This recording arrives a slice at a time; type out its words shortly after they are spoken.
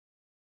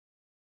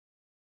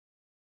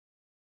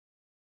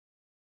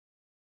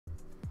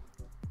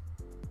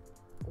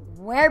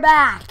We're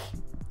back.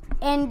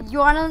 And you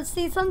want to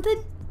see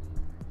something?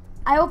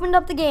 I opened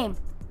up the game.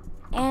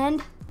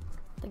 And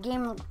the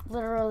game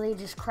literally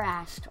just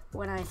crashed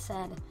when I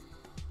said,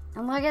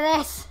 and look at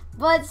this.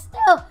 But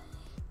still,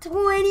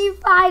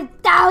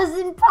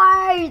 25,000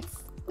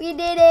 parts. We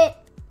did it.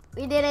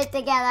 We did it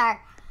together.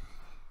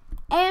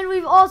 And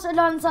we've also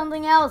done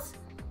something else.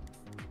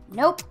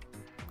 Nope.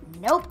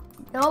 Nope.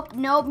 Nope.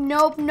 Nope.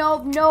 Nope.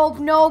 Nope. Nope.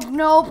 Nope.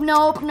 Nope.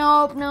 Nope.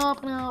 Nope.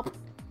 Nope. Nope.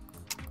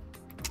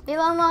 We've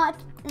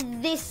unlocked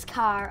this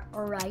car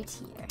right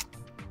here.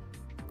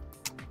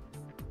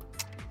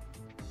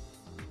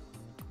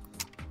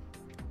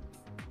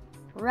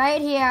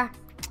 Right here.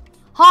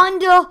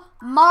 Honda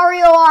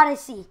Mario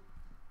Odyssey.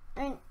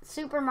 I mean,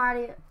 Super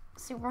Mario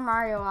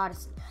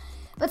Odyssey.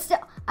 But still,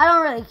 I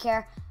don't really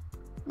care.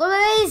 Look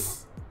at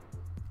this.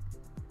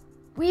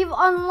 We've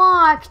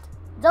unlocked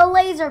the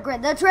laser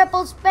grid, the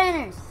triple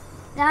spinners,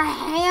 the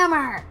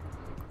hammer,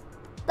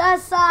 the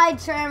side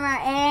trimmer,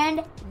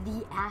 and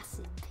the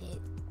acid pit.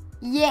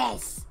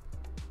 Yes.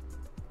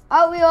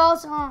 Oh, we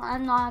also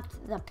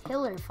unlocked the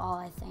pillar fall,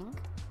 I think.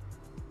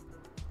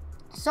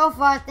 So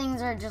far,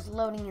 things are just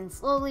loading in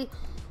slowly.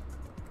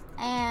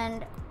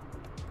 And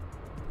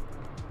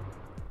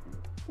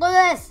look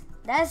at this.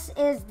 This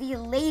is the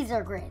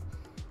laser grid.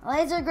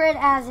 Laser grid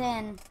as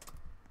in,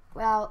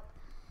 well,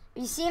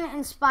 you've seen it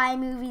in spy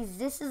movies.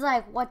 This is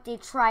like what they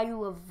try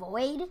to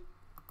avoid.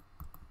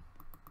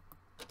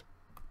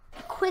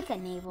 Quick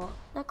enable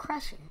the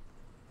crusher.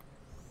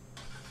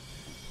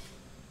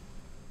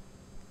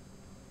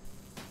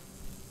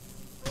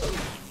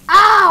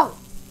 Ow!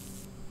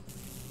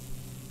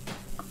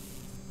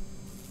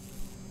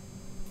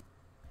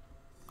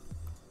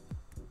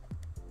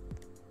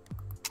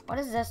 What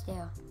does this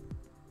do?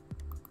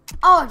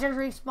 Oh, it just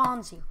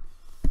respawns you.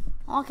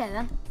 Okay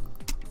then.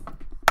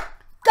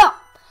 Go!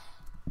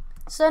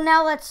 So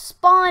now let's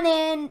spawn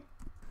in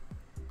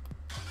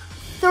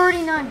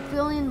 39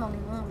 billion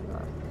million. Oh my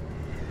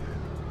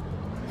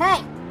god.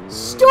 Hey,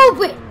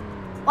 stupid!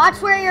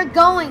 Watch where you're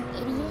going,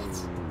 idiot.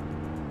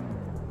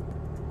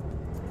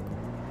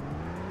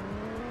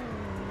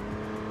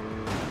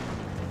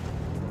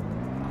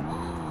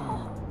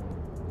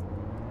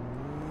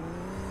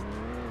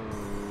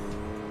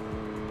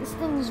 This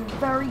thing is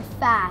very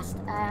fast.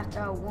 I have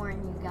to warn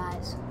you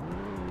guys.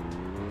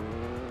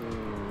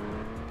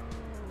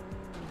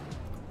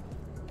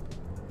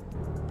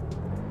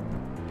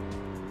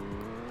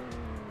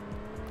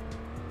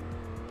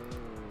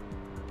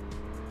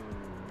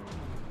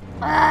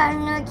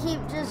 I'm gonna keep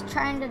just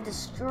trying to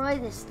destroy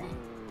this thing.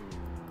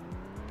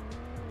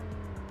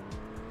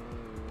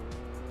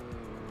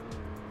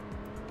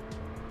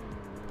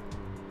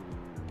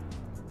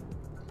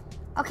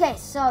 Okay,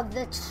 so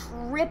the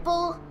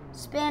triple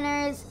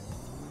spinners,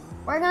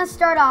 we're gonna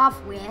start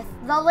off with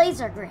the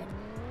laser grid.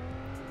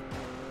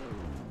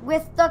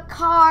 With the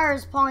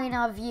car's point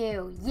of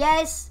view.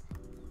 Yes,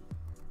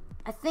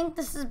 I think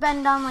this has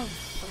been done like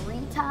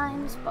 3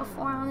 times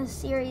before on the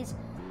series.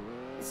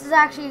 This is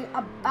actually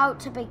about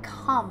to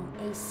become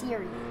a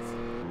series.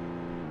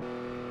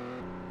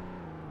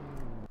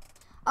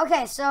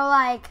 Okay, so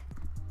like,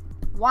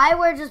 why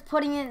we're just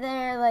putting it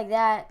there like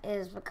that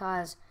is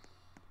because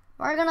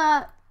we're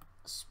gonna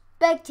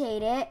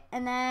spectate it,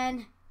 and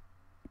then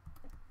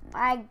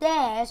like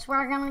this,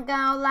 we're gonna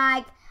go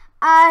like,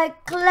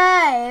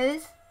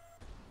 close.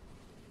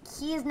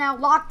 He is now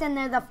locked in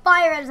there. The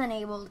fire is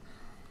enabled.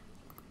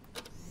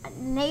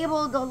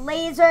 Enable the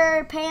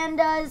laser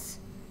pandas.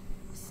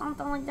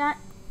 Something like that.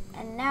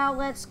 And now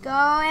let's go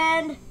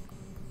and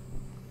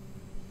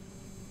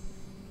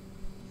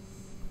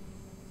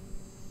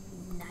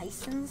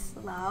nice and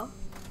slow.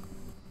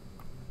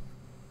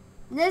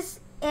 This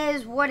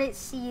is what it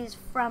sees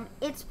from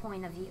its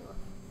point of view.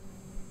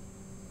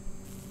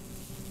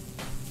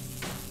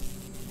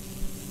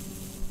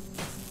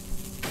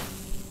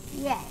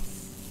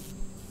 Yes.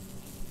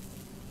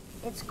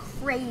 It's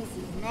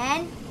crazy. And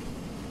then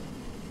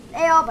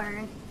they all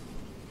burn.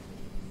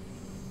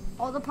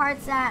 All the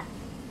parts that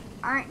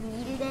aren't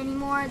needed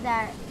anymore,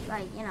 that,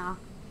 like, you know.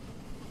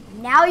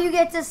 Now you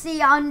get to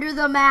see under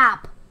the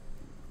map.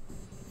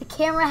 The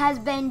camera has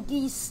been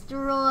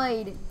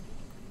destroyed.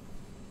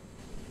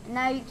 And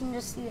now you can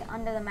just see it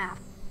under the map.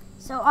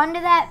 So under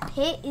that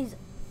pit is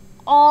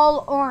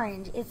all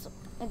orange. It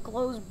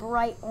glows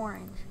bright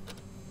orange.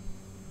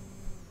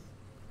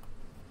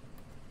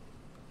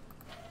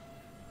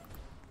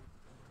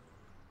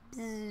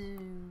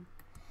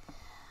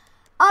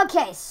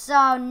 Okay,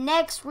 so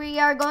next we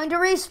are going to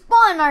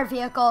respawn our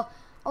vehicle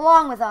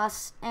along with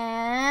us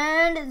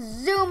and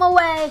zoom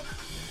away.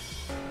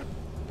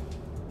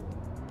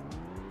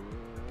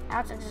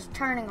 After just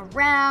turning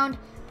around.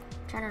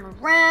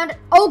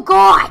 Oh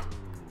god!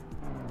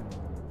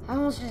 I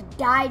almost just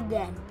died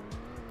then.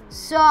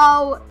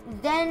 So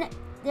then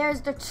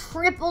there's the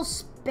triple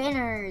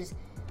spinners.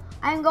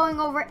 I'm going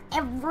over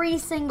every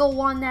single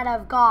one that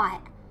I've got.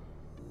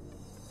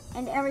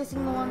 And every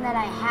single one that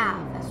I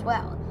have as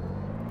well.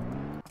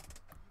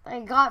 I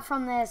got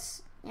from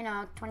this, you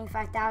know,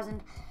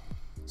 25,000.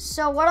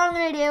 So what I'm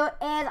going to do is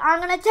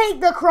I'm going to take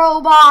the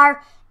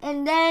crowbar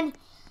and then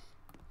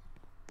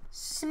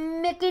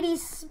smack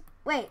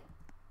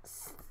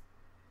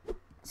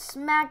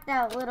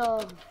that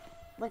little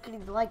lickety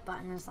like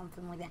button or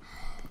something like that.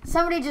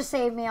 Somebody just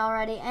saved me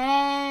already.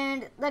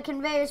 And the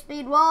conveyor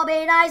speed will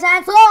be nice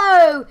and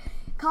slow,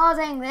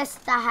 causing this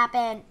to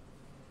happen.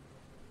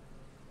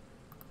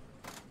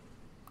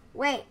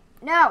 Wait,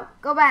 no,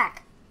 go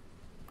back.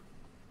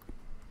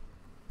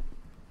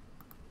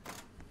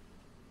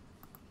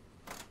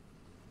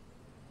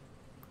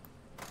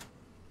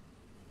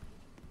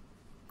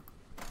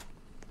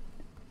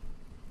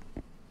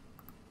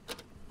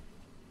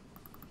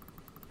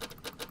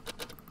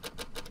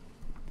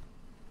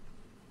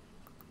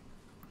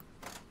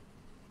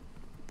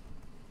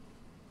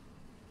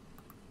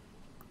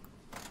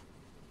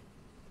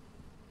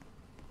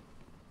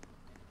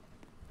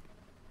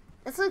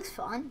 This looks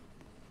fun.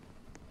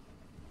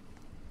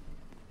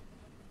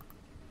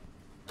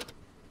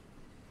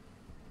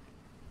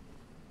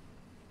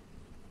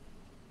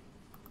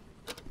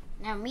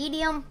 Now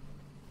medium.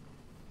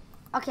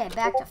 Okay,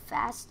 back to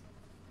fast.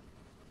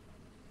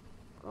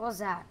 What was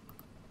that?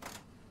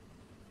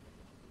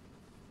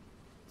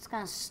 It's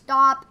gonna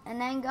stop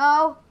and then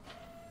go.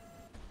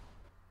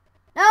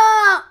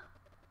 No!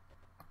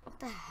 What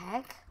the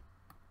heck?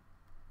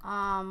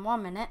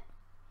 1 minute.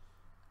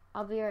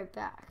 I'll be right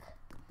back.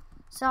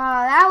 So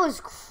that was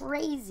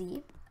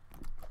crazy.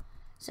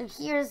 So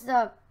here's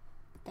the,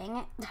 dang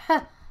it.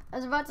 I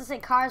was about to say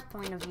car's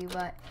point of view,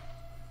 but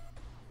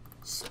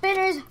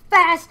spinners,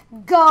 fast,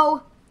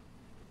 go.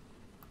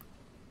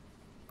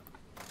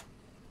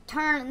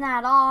 Turn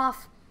that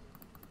off.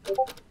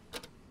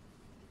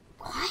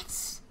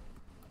 What?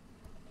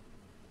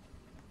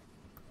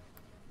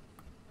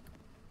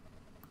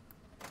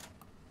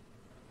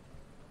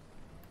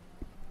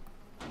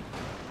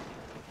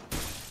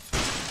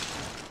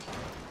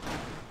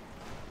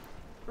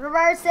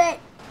 Reverse it.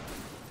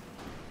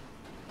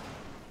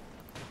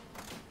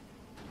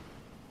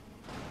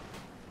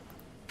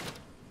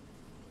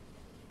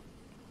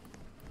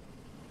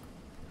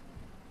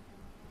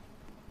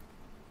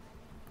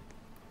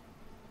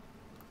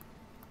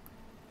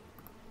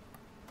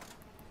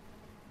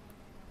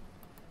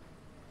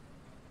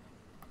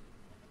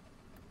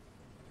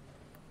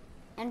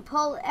 And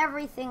pull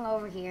everything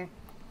over here.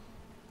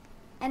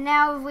 And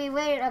now if we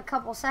wait a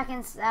couple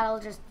seconds, that'll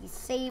just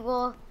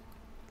disable.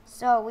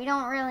 So we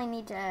don't really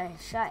need to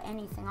shut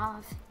anything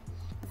off.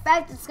 In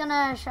fact, it's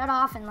gonna shut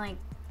off in like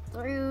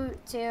 3,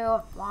 2,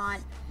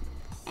 1.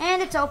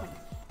 And it's open.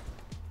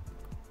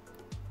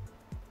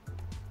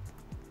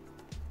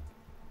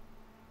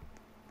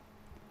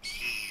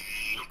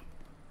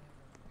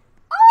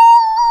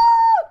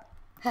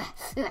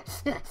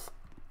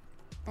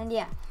 And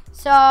yeah,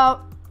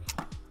 so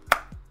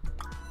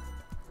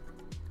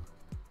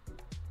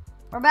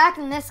we're back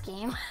in this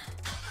game.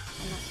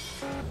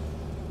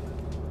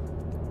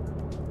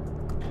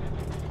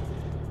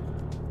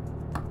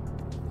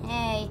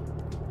 Hey,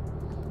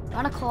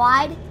 wanna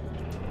collide?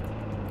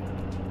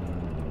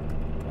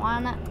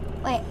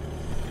 Wait.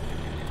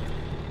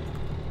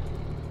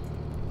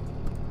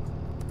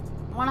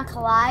 Wanna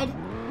collide?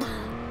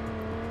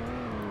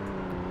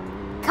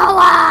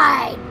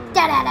 Collide!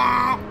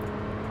 Da-da-da!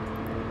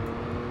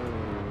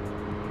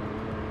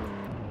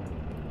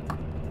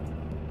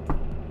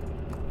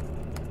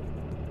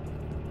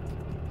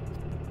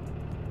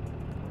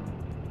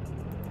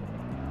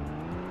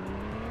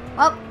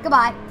 Well,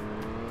 goodbye.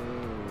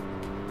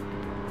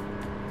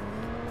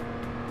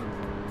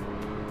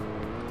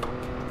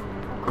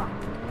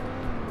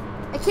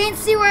 I can't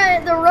see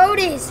where the road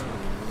is.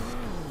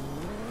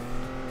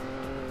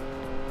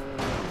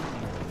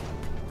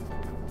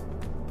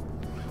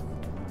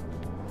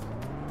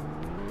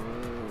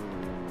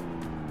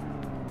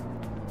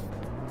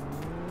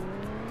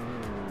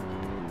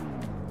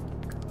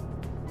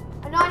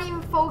 I'm not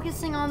even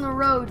focusing on the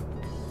road.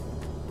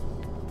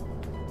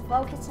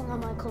 Focusing on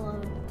my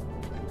cologne.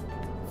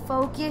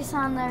 Focus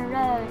on the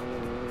road.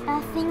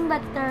 Nothing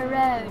but the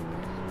road.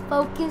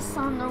 Focus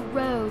on the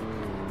road.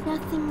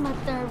 Nothing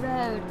but the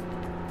road.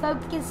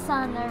 Focus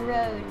on the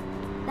road.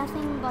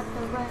 Nothing but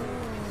the road.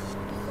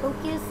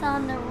 Focus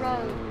on the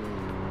road.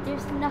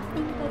 There's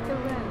nothing but the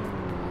road.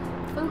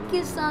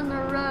 Focus on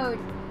the road.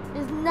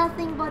 There's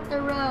nothing but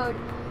the road.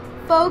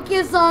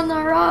 Focus on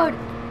the road.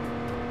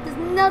 There's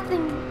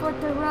nothing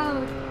but the road.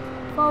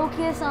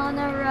 Focus on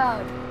the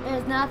road.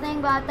 There's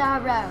nothing but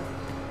the road.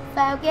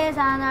 Focus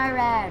on the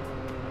road.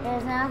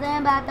 There's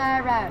nothing but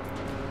the road.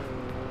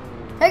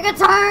 Take a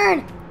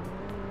turn!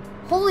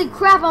 Holy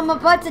crap, I'm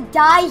about to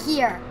die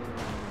here.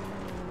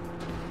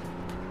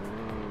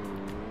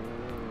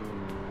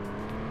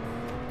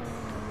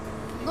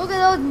 Look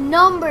at those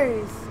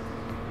numbers.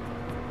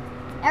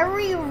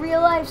 Every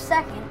real life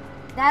second,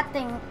 that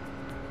thing.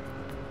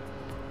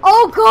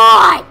 Oh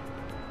God!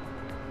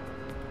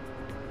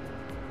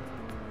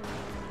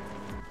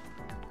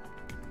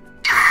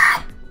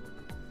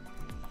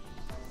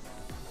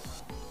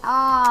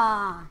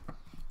 Ah,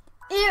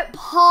 it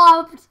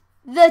popped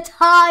the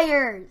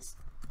tires.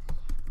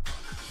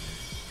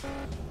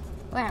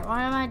 Wait,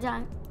 why am I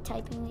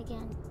typing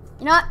again?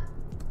 You know what?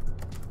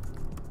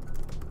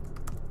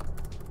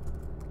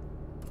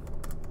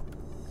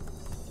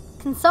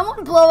 Can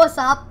someone blow us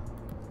up?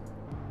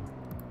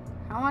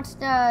 How much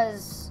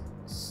does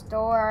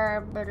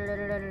store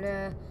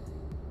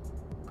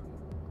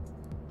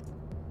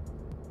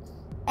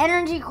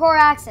energy core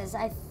access?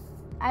 I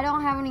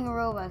don't have any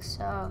Robux,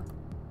 so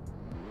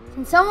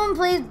can someone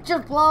please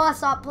just blow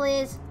us up,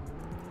 please?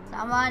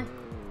 Someone?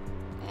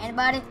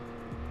 Anybody?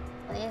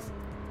 Please?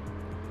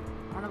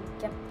 I want to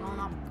get blown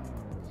up.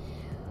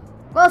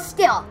 Well,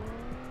 still.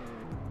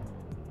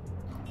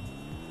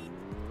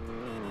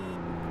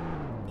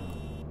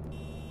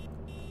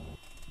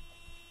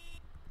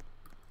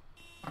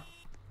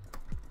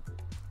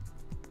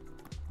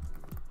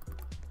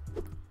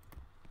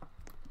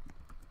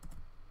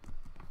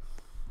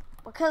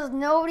 Because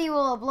nobody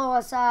will blow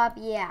us up,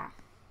 yeah.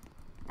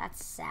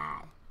 That's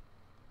sad.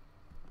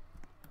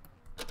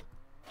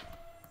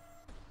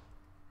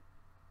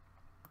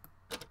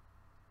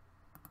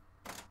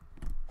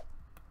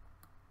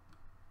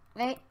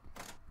 Wait.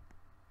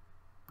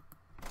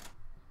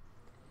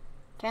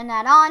 Turn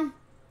that on.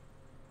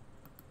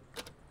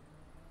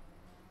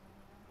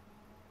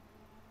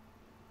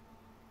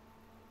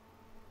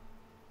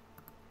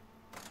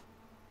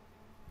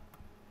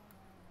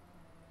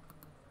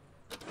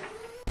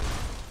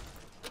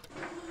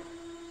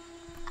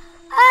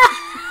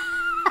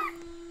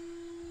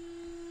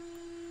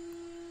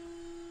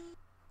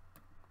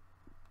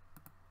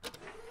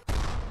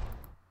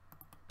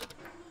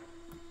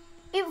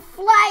 It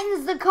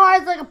flattens the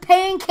cars like a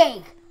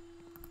pancake.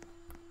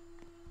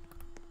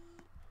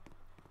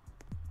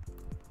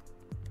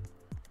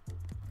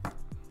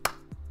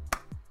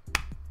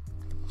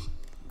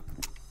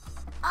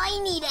 I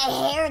need a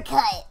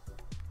haircut.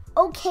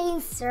 Okay,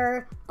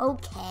 sir.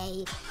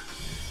 Okay.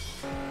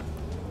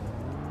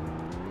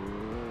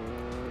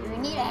 You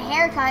need a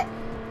haircut.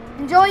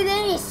 Enjoy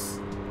this.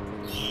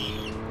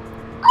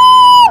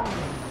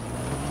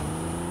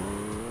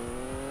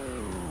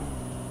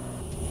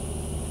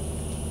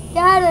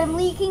 Dad, I'm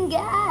leaking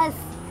gas.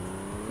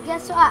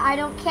 Guess what? I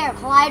don't care.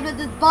 Collide with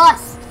the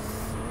bus.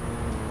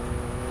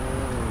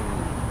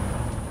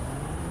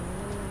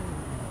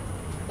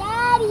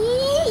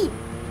 Daddy!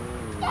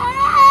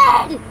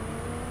 Dad!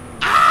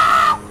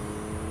 Ah!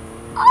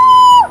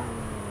 Oh!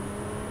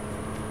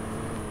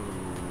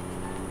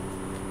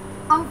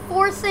 I'm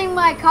forcing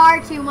my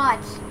car too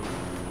much.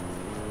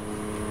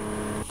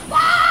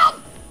 Dad!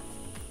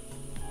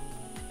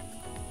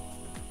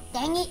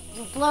 Dang it,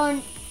 you've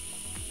blown.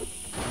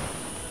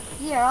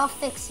 Here, I'll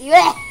fix you.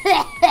 I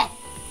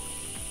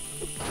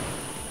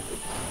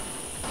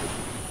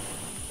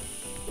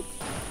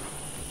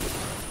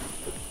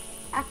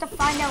have to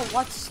find out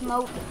what's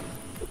smoking.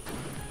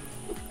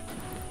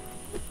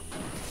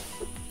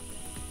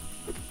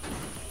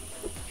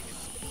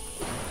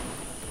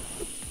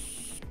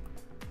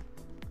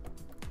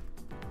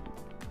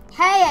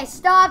 Hey, I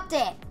stopped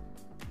it.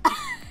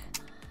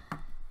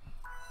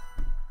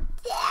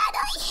 Dad,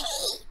 I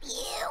hate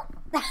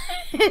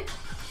you.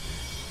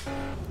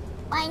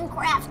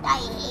 Minecraft, I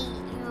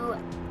hate you.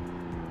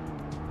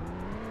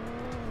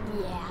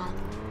 Yeah,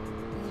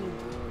 you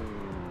do.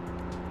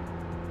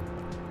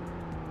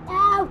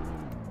 No!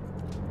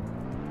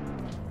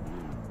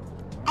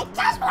 I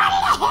just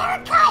wanted a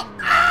haircut!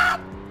 Ah!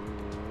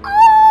 Oh!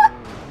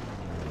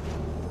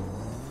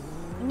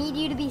 I need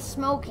you to be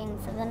smoking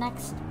for the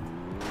next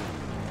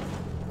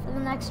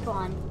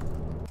one.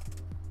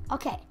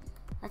 Okay,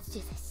 let's do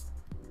this.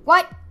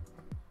 What?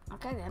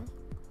 Okay then.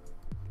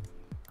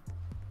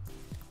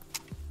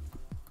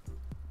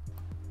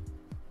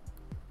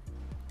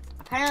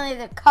 Apparently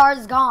the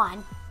car's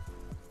gone.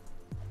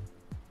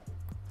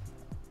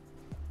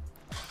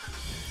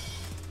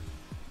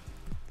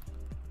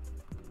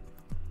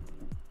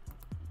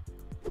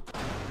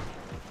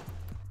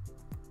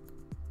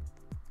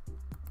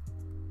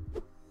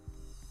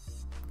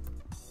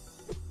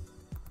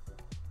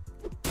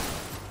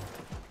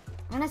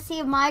 I'm gonna see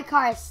if my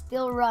car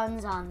still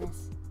runs on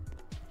this.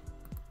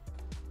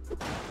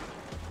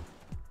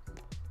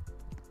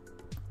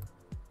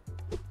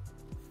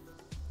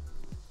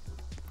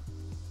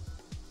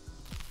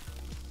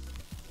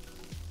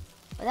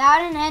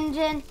 Without an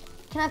engine,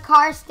 can a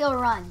car still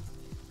run?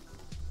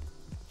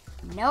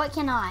 No, it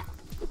cannot.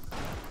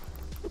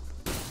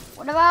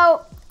 What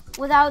about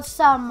without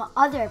some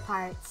other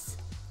parts?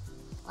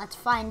 Let's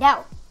find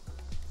out.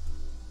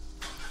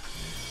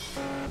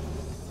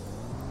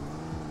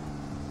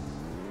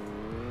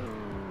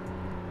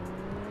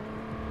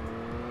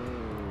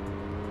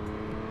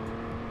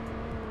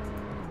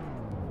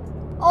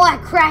 Oh, I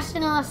crashed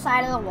into the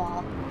side of the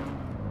wall.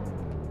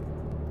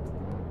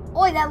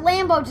 Oi, that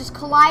Lambo just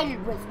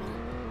collided with me.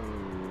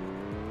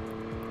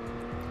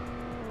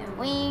 And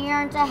we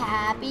aren't a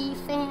happy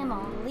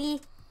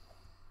family.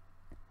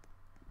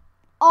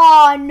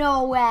 Oh,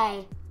 no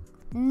way.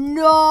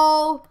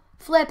 No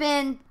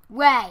flipping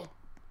way.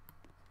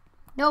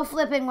 No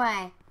flipping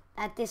way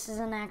that this is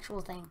an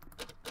actual thing.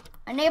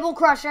 Enable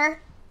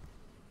crusher.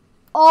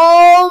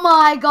 Oh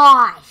my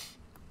gosh.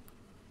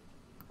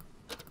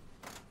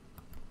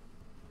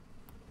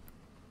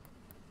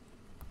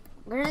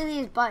 What do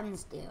these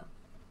buttons do?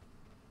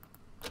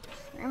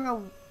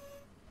 Remember.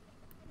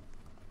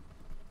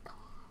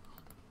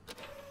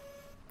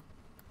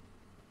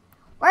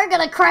 We're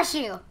gonna crush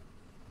you.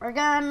 We're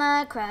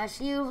gonna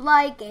crush you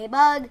like a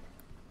bug.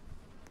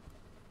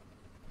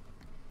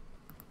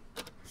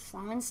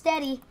 Slow and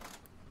steady.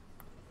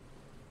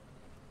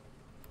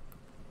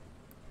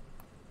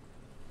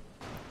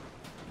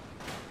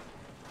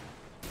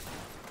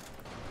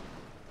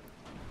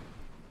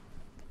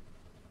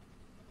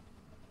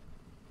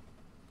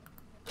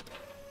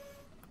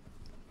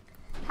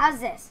 How's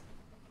this?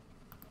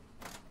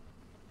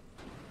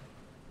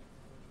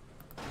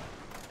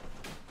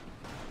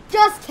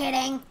 Just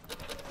kidding.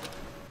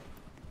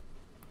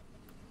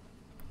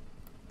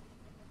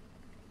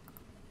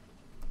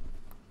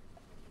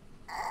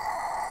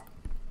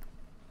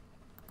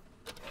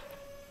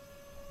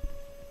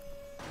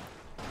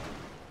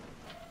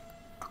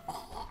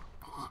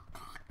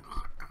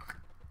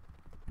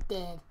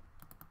 Dead.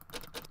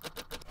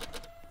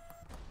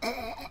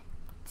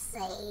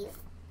 Save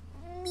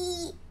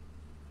me.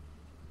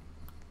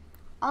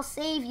 I'll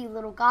save you,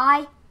 little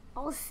guy.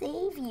 I'll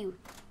save you.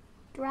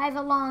 Drive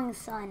along,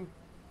 son.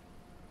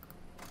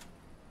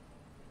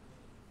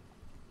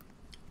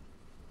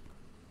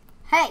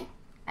 Hey,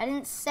 I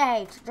didn't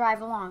say to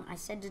drive along. I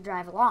said to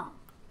drive along.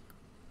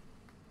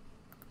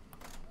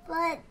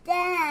 But,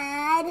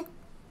 Dad...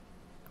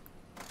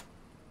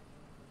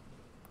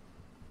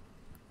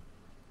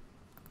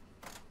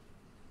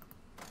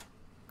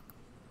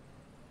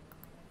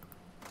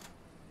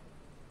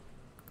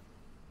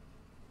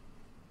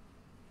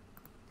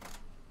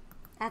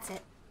 That's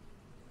it.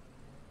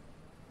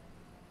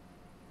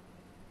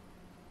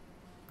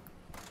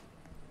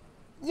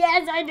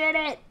 Yes, I did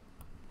it!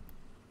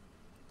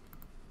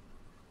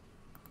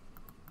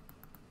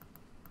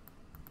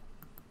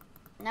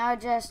 Now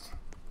just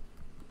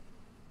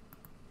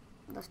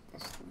lift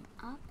this thing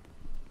up.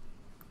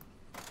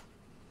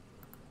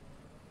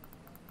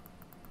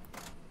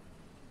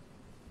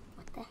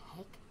 What the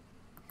heck?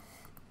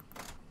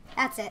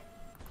 That's it.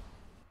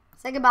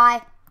 Say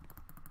goodbye.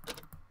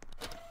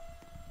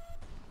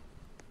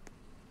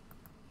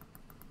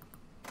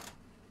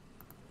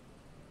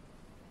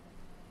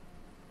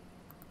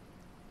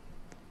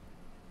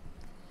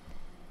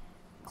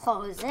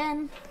 Close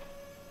in.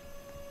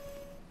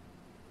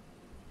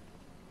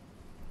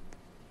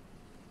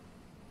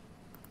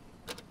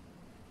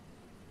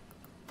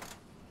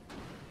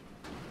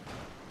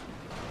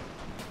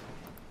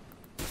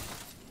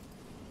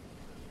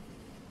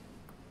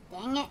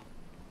 Dang it.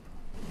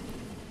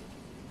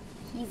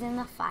 He's in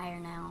the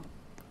fire now.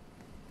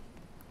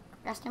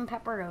 Rest in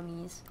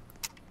pepperonis.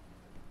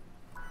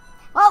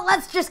 Well,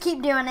 let's just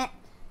keep doing it.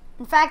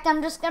 In fact,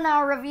 I'm just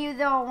gonna review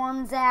the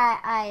ones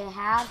that I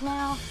have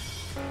now.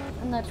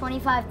 In the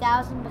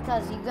 25,000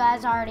 because you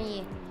guys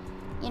already,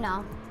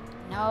 know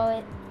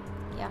it.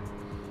 Yeah.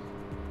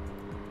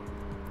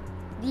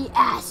 The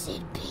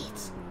acid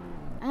pits.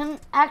 I'm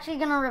actually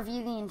gonna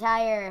review the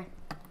entire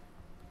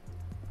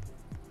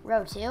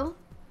row 2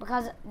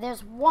 because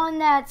there's one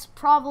that's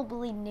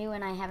probably new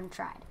and I haven't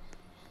tried.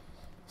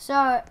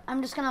 So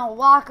I'm just gonna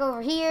walk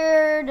over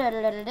here.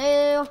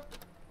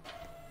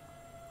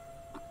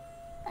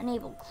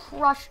 Enable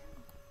crush.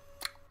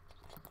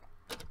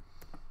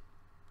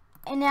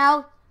 And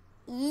now,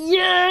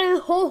 yeah,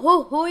 ho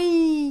ho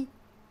hoi!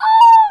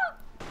 Ah!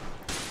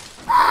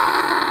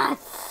 Ah!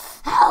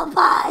 Help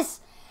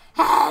us!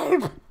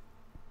 Help!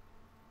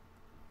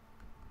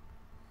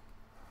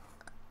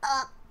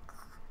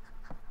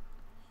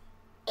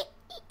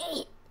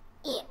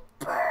 It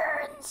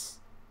burns.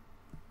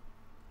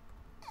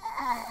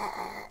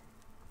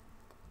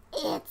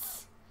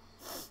 It's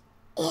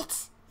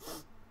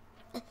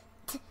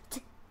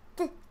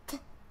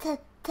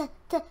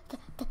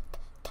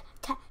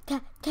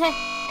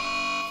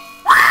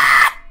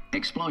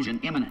Explosion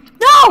imminent.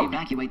 No!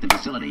 Evacuate the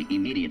facility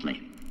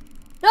immediately.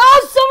 No,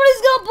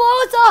 somebody's gonna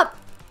blow us up!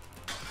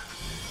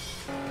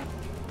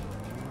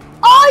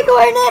 Oh,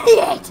 you're an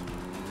idiot!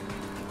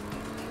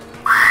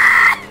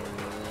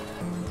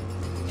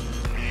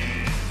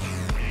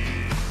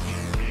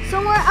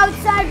 Somewhere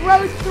outside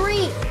row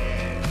 3.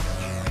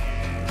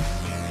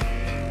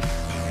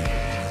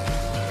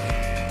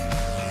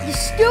 You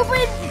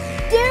stupid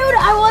dude,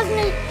 I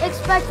wasn't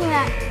expecting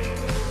that.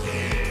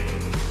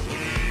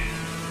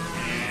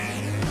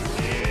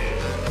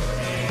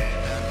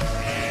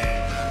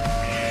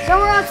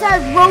 Somewhere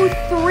outside row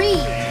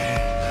 3.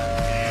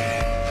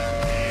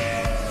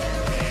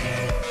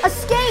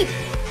 Escape!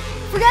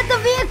 Forget the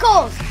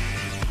vehicles!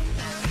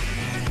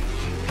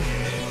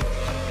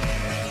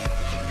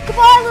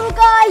 Goodbye, little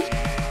guy!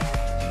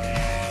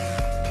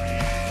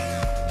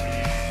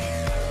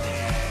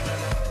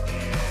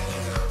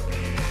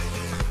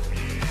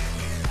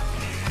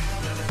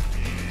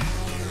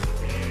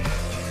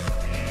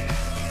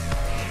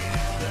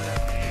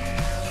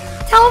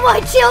 Tell my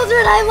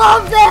children I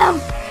love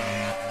them!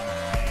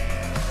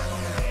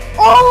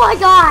 Oh my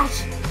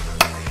gosh!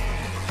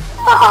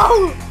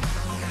 Oh!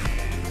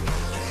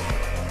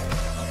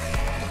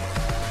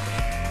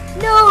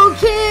 No,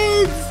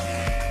 kids!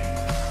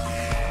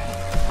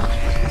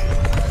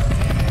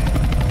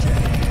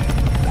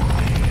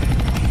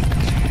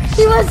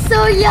 He was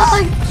so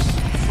young!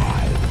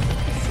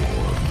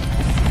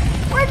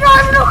 We're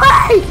driving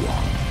away!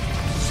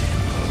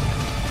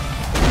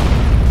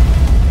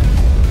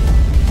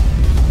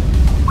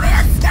 We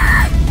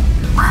escaped!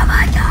 Oh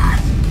my god!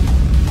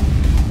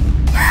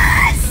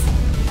 Yes!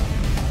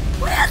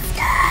 We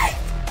escaped!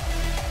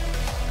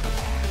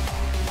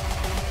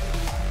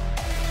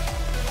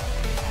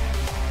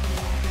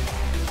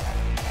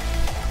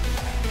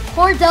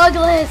 Poor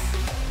Douglas!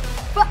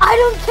 But I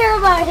don't care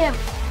about him!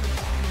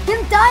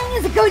 Him dying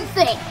is a good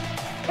thing!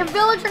 If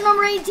villager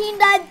number 18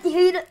 died,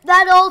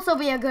 that'd also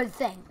be a good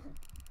thing.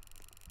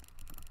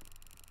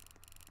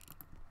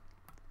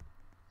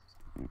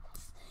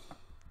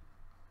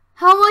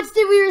 How much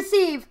did we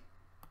receive?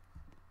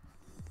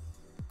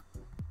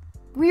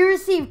 We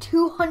received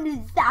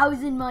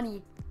 200,000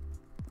 money.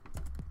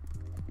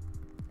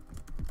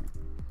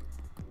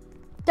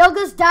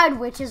 Douglas died,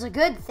 which is a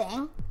good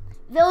thing.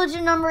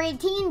 Villager number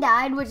 18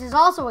 died, which is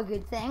also a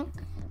good thing.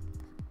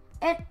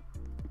 And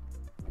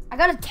I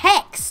got a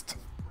text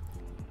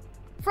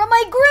from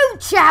my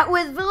group chat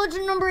with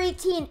villager number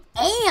 18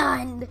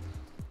 and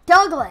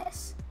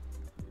Douglas.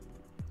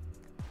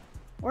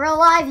 We're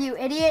alive, you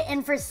idiot,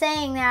 and for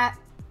saying that,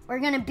 we're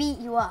gonna beat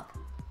you up.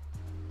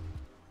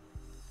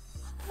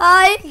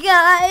 Hi,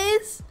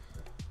 guys.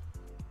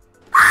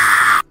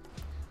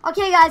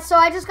 Okay, guys, so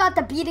I just got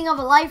the beating of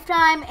a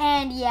lifetime,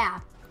 and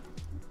yeah.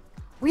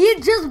 We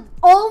just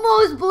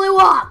almost blew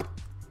up.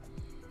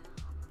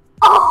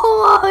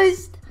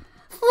 Almost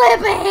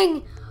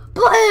flipping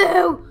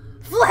blew,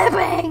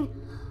 flipping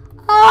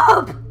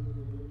up.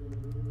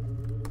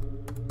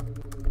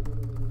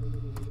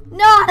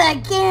 Not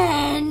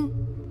again.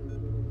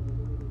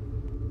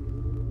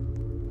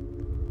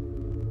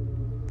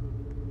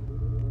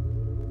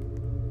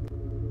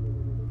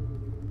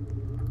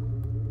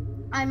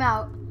 I'm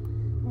out.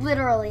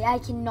 Literally, I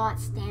cannot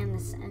stand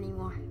this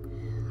anymore.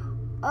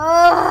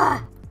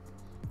 Ugh.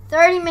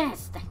 30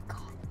 minutes, thank God.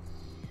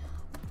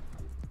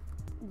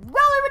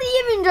 Well, everybody,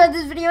 if you enjoyed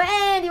this video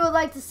and you would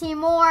like to see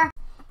more,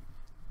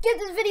 give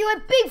this video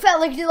a big fat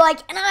like you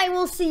like, and I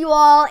will see you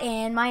all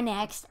in my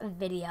next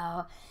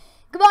video.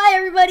 Goodbye,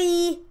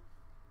 everybody.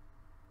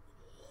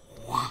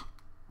 Yeah.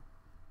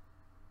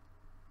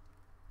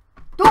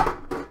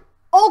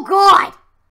 Oh, God.